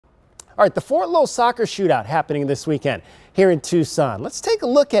All right, the Fort Lowell soccer shootout happening this weekend here in Tucson. Let's take a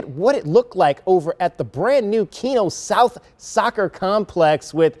look at what it looked like over at the brand new Keno South Soccer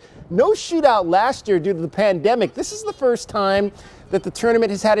Complex. With no shootout last year due to the pandemic, this is the first time that the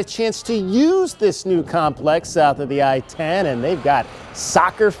tournament has had a chance to use this new complex south of the I-10, and they've got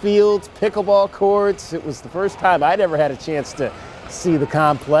soccer fields, pickleball courts. It was the first time I'd ever had a chance to see the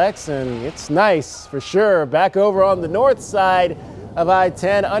complex, and it's nice for sure. Back over on the north side of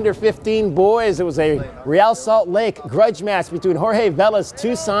I-10, under 15 boys, it was a Real Salt Lake grudge match between Jorge Vela's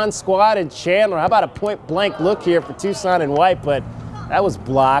Tucson squad and Chandler. How about a point-blank look here for Tucson and White, but that was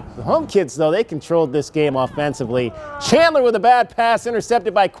blocked. The home kids, though, they controlled this game offensively. Chandler with a bad pass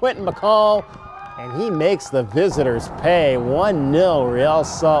intercepted by Quentin McCall, and he makes the visitors pay. 1-0 Real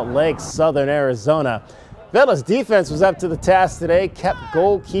Salt Lake, Southern Arizona. Vela's defense was up to the task today, kept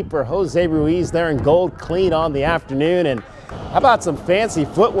goalkeeper Jose Ruiz there in gold clean on the afternoon. And how about some fancy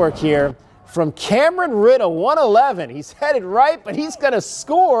footwork here from Cameron Riddle, 111. He's headed right, but he's going to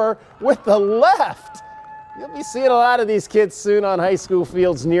score with the left. You'll be seeing a lot of these kids soon on high school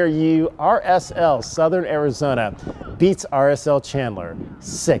fields near you. RSL, Southern Arizona, beats RSL Chandler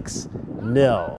 6-0.